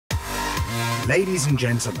Ladies and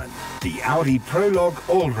gentlemen, the Audi Prologue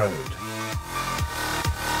Allroad.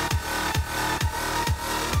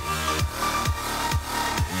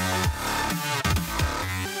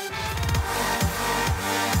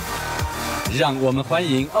让我们欢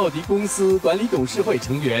迎奥迪公司管理董事会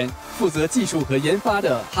成员、负责技术和研发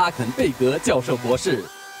的哈肯贝格教授博士。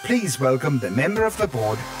Please welcome the member of the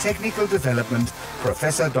board, Technical Development,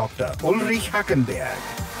 Professor Dr. Ulrich Hackenberg.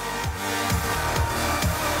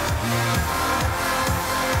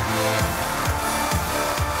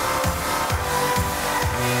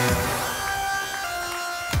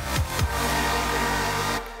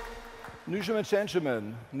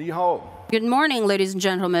 Gentlemen, ni hao. Good morning, ladies and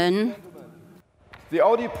gentlemen. The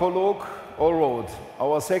Audi Prologue Allroad,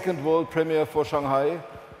 our second world premiere for Shanghai,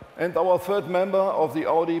 and our third member of the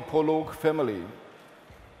Audi Prologue family.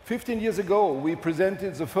 15 years ago, we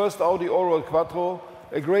presented the first Audi Allroad Quattro,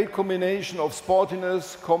 a great combination of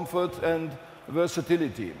sportiness, comfort, and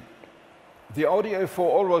versatility. The Audi A4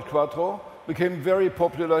 Allroad Quattro became very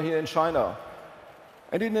popular here in China.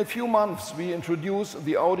 And in a few months, we introduced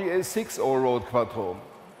the Audi A6 Allroad Quattro.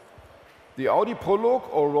 The Audi Prologue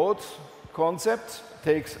Allroad concept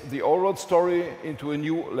takes the Allroad story into a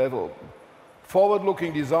new level.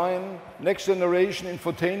 Forward-looking design, next-generation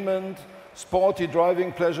infotainment, sporty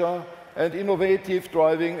driving pleasure, and innovative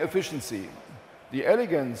driving efficiency. The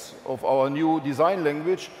elegance of our new design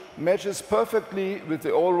language matches perfectly with the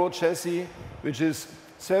Allroad chassis, which is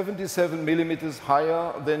 77 millimeters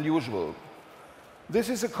higher than usual. This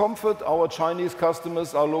is a comfort our Chinese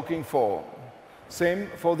customers are looking for. Same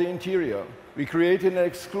for the interior. We created an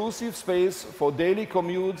exclusive space for daily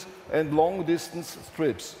commutes and long-distance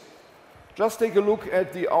trips. Just take a look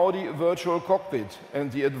at the Audi virtual cockpit and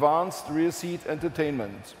the advanced rear seat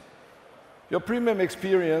entertainment. Your premium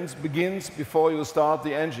experience begins before you start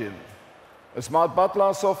the engine. A smart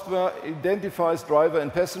butler software identifies driver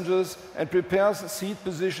and passengers and prepares seat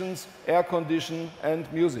positions, air condition, and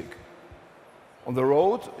music. On the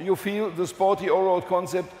road, you feel the sporty allroad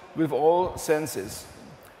concept with all senses.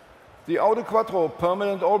 The Audi Quattro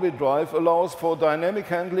permanent orbit drive allows for dynamic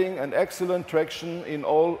handling and excellent traction in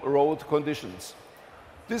all road conditions.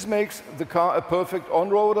 This makes the car a perfect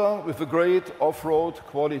on-roader with a great off-road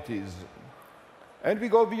qualities. And we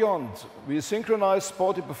go beyond. We synchronize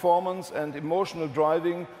sporty performance and emotional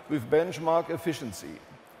driving with benchmark efficiency.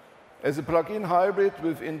 As a plug-in hybrid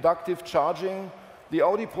with inductive charging, the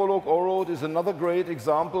Audi Prologue Allroad is another great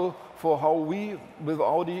example for how we, with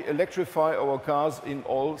Audi, electrify our cars in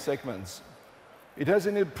all segments. It has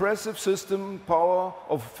an impressive system power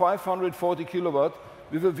of 540 kilowatt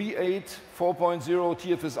with a V8 4.0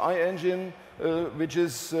 TFSI engine, which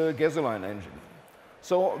is a gasoline engine.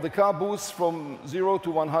 So the car boosts from 0 to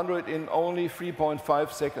 100 in only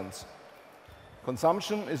 3.5 seconds.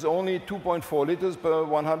 Consumption is only 2.4 liters per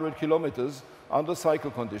 100 kilometers under cycle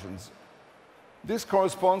conditions. This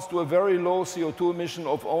corresponds to a very low CO2 emission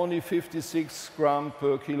of only 56 grams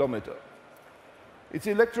per kilometer. Its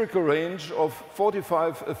electrical range of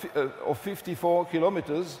 54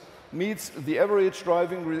 kilometers meets the average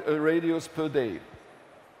driving radius per day.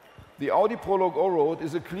 The Audi Prologue Allroad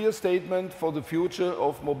is a clear statement for the future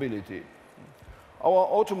of mobility. Our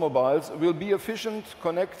automobiles will be efficient,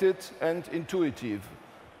 connected, and intuitive,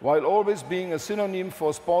 while always being a synonym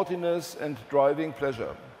for sportiness and driving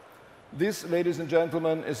pleasure. This, ladies and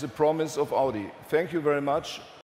gentlemen, is the promise of Audi. Thank you very much.